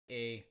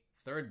a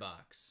third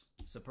box.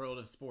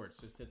 Superlative Sports.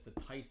 Just hit the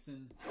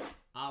Tyson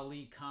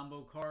Ali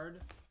combo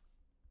card.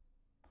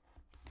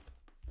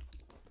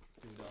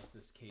 Let's see what else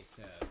this case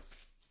has.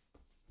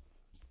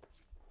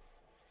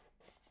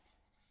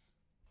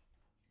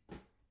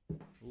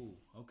 Ooh,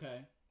 okay.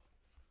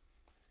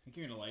 I think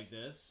you're going to like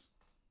this.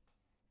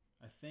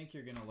 I think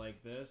you're going to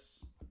like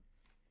this.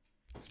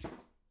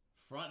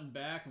 Front and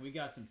back, and we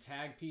got some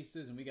tag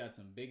pieces, and we got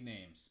some big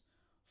names.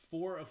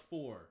 4 of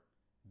 4.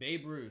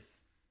 Babe Ruth.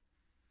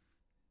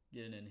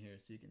 Get it in here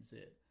so you can see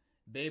it.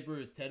 Babe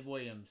Ruth, Ted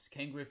Williams,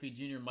 Ken Griffey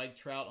Jr., Mike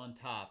Trout on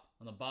top.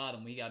 On the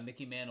bottom, we got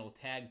Mickey Mantle,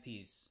 tag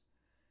piece.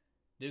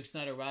 Duke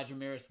Snyder, Roger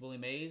Maris, Willie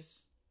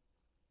Mays.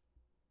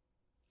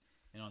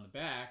 And on the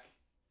back,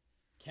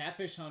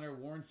 Catfish Hunter,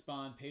 Warren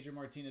Spahn, Pedro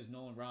Martinez,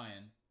 Nolan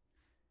Ryan.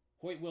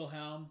 Hoyt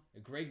Wilhelm, a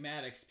Greg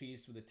Maddux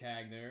piece with a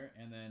tag there.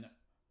 And then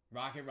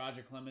Rocket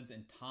Roger Clemens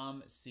and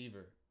Tom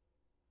Seaver.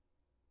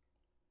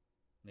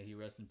 May he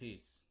rest in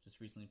peace.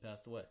 Just recently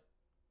passed away.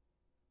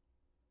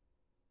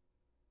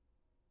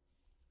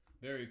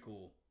 Very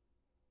cool.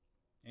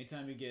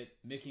 Anytime you get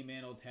Mickey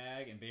Mantle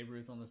tag and Babe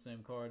Ruth on the same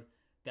card,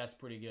 that's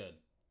pretty good.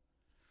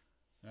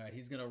 All right,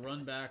 he's going to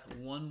run back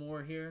one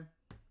more here.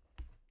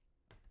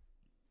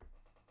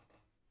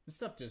 This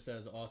stuff just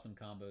has awesome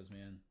combos,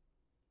 man.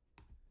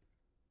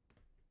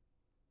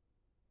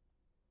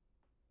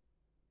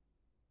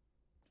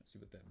 Let's see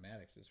what that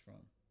Maddux is from.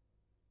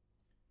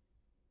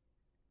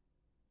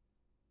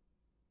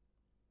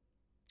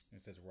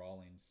 It says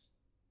Rawlings.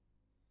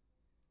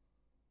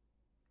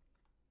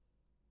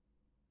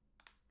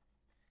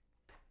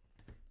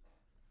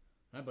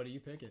 All right, buddy, you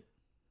pick it.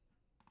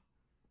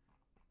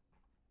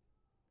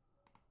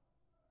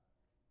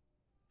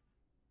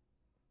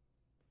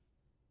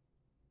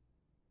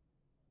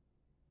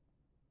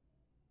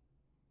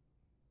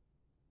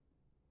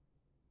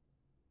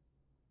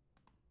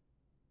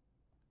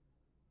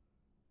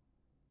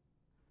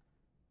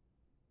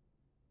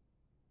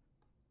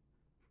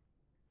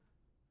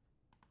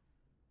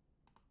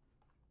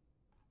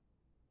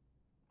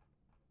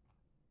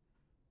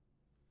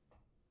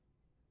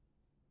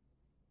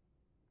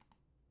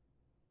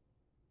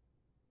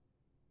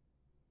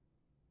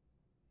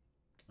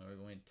 We're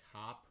going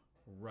top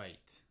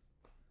right.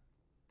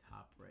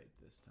 Top right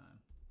this time.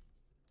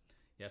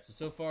 Yeah,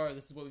 so far,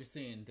 this is what we've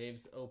seen.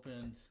 Dave's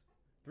opened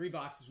 3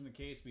 boxes from the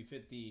case. We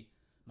fit the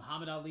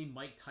Muhammad Ali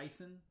Mike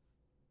Tyson,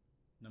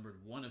 numbered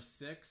 1 of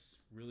 6.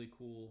 Really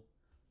cool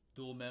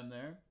dual mem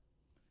there.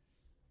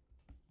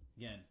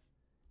 Again,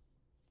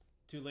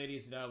 2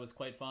 ladies that I was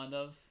quite fond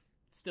of.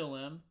 Still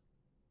am,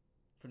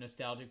 for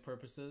nostalgic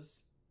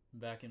purposes.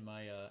 Back in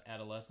my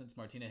adolescence,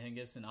 Martina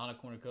Hingis and Anna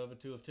Kournikova,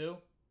 2 of 2.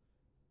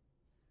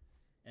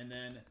 And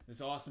then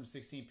this awesome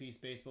 16-piece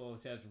baseball,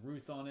 which has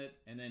Ruth on it,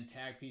 and then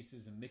tag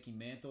pieces of Mickey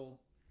Mantle,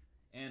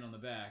 and on the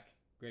back,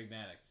 Greg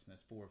Maddux. And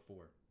that's 4 of 4.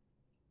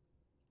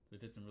 We've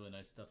hit some really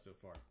nice stuff so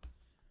far.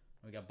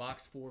 We got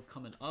box 4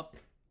 coming up.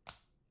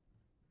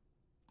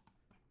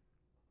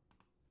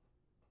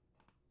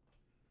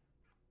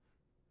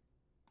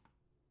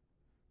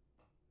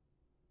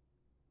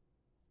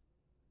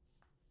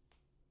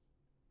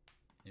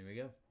 Here we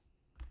go.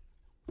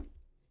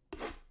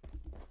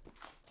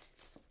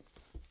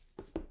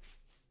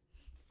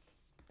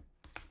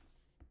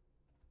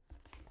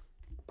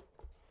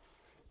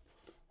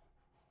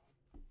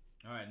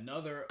 All right,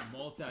 another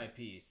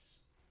multi-piece.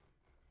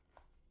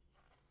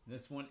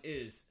 This one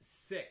is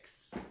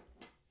 6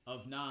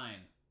 of 9.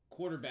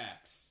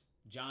 Quarterbacks.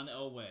 John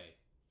Elway,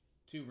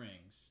 2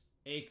 rings.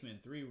 Aikman,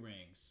 3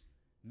 rings.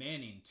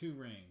 Manning, 2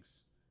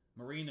 rings.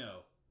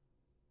 Marino,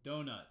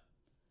 Donut.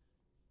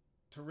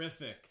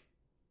 Terrific.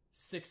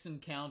 6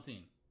 and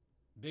counting.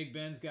 Big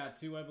Ben's got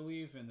 2, I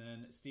believe, and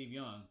then Steve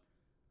Young,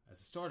 as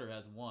a starter,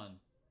 has 1.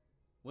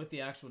 With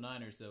the actual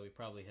Niners, though, he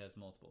probably has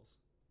multiples.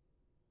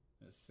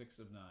 That's 6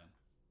 of 9.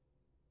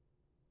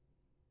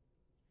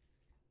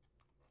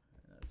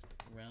 That's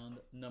round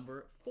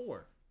number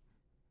 4.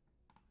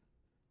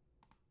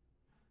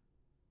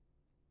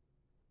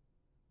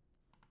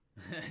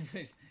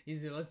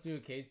 Easier. Let's do a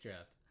case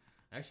draft.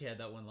 I actually had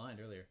that one lined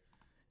earlier.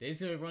 Dave's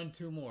going to run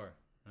 2 more.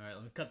 All right,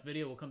 let me cut the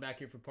video. We'll come back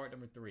here for part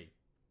number 3.